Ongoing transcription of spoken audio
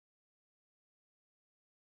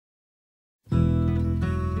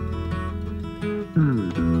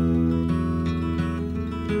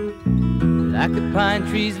like the pine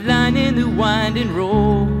trees lining the winding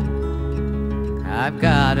road. I've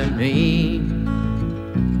got a name,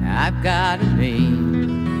 I've got a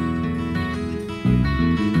name,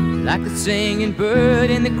 like the singing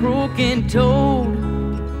bird and the croaking toad.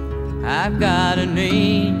 I've got a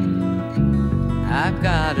name, I've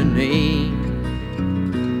got a name,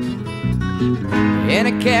 and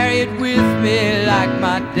I carry it with me like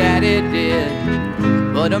my daddy did.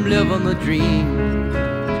 But I'm living the dream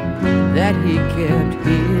that he kept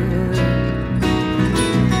here.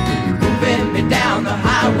 Moving me down the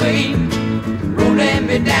highway, rolling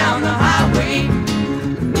me down the highway,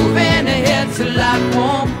 moving ahead so life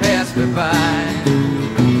won't pass me by.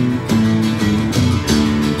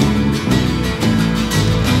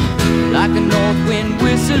 Like a north wind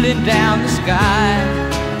whistling down the sky,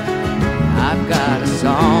 I've got a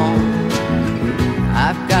song,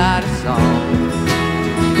 I've got a song,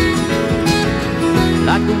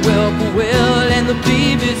 like the whippoorwill and the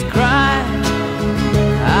babies cry.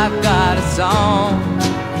 I've got a song,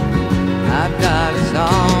 I've got a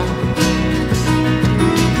song,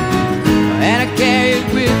 and I carry it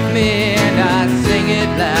with me and I sing it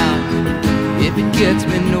loud. If it gets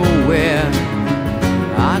me nowhere,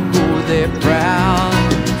 I go there proud.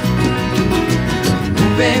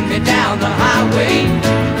 Moving me down the highway,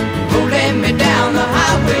 rolling me down the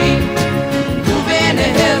highway, moving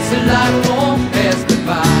ahead so life won't pass me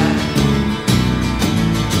by.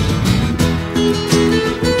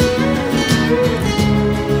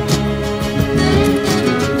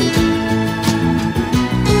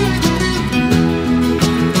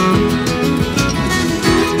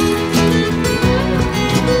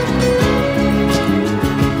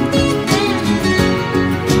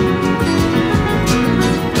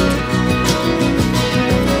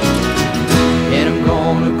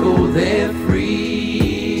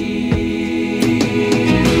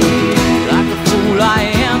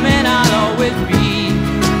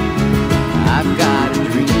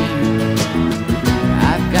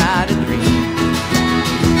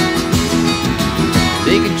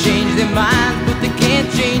 They can change their minds, but they can't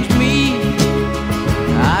change me.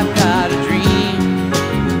 I've got a dream,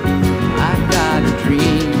 I've got a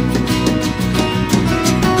dream.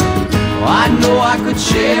 Oh, I know I could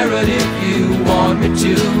share it if you want me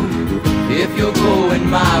to. If you're going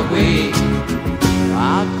my way,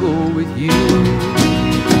 I'll go with you.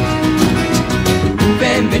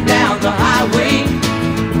 Moving me down the highway,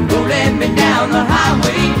 rolling me down the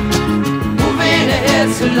highway, moving ahead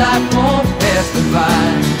so life won't pass me by.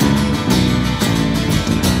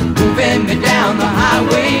 Moving me down the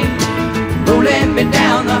highway, rolling me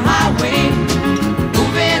down the highway,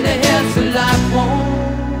 moving ahead so life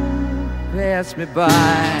won't pass me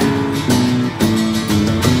by.